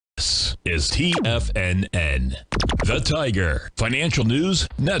is TFNN, the Tiger Financial News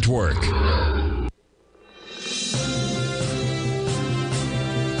Network.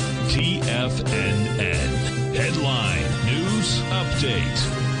 TFNN Headline News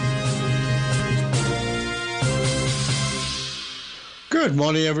Update. Good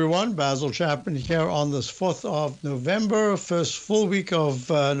morning, everyone. Basil Chapman here on this 4th of November, first full week of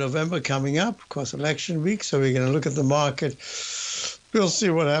November coming up. Of course, election week, so we're going to look at the market. We'll see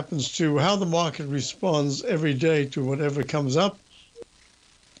what happens to how the market responds every day to whatever comes up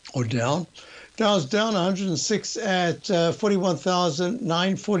or down. Dow's down 106 at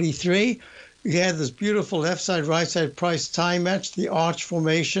 41,943. We had this beautiful left side, right side price time match, the arch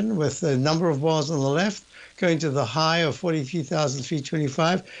formation with the number of bars on the left going to the high of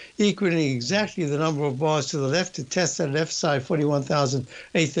 43,325, equaling exactly the number of bars to the left to test that left side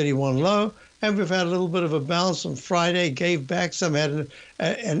 41,831 low. And we've had a little bit of a bounce on Friday, gave back some, had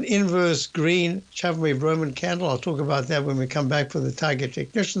an inverse green Chapman wave Roman candle. I'll talk about that when we come back for the Tiger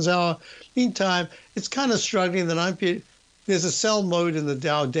Technicians Hour. Meantime, it's kind of struggling. The 9 there's a sell mode in the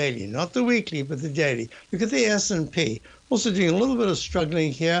Dow daily, not the weekly, but the daily. Look at the S&P, also doing a little bit of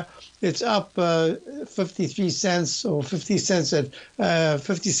struggling here. It's up 53 cents or 50 cents at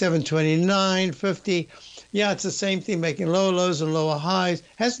 57.29.50. Yeah, it's the same thing, making lower lows and lower highs.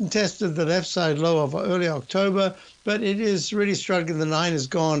 Hasn't tested the left side low of early October, but it is really struggling. The 9 has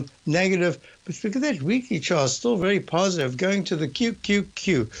gone negative. But look at that weekly chart, still very positive, going to the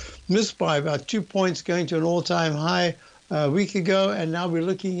QQQ. Missed by about 2 points, going to an all-time high a week ago, and now we're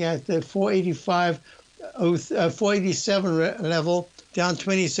looking at the 487 level, down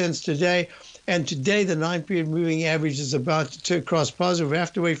 20 cents today. And today, the 9-period moving average is about to cross positive. We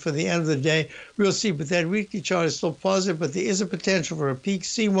have to wait for the end of the day. We'll see. But that weekly chart is still positive, but there is a potential for a peak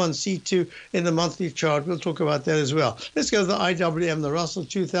C1, C2 in the monthly chart. We'll talk about that as well. Let's go to the IWM. The Russell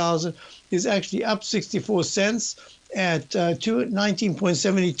 2000 is actually up 64 cents at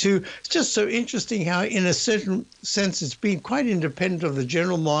 19.72. It's just so interesting how, in a certain sense, it's been quite independent of the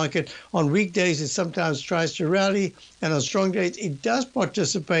general market. On weekdays, it sometimes tries to rally, and on strong days, it does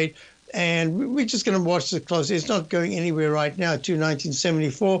participate. And we're just going to watch this closely. It's not going anywhere right now,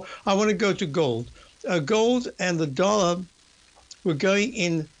 1974. I want to go to gold. Gold and the dollar were going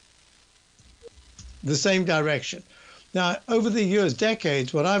in the same direction. Now, over the years,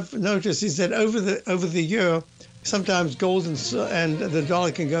 decades, what I've noticed is that over the year, sometimes gold and the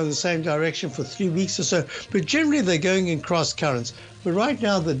dollar can go in the same direction for 3 weeks or so, but generally they're going in cross currents. But right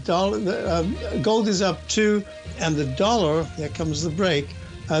now, the gold is up 2, and the dollar, there comes the break,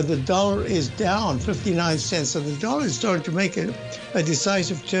 the dollar is down 59 cents. So the dollar is starting to make a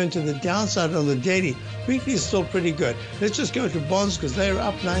decisive turn to the downside on the daily. Weekly is still pretty good. Let's just go to bonds because they're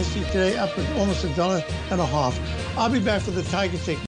up nicely today, up at almost $1.50. I'll be back for the Tiger Tech.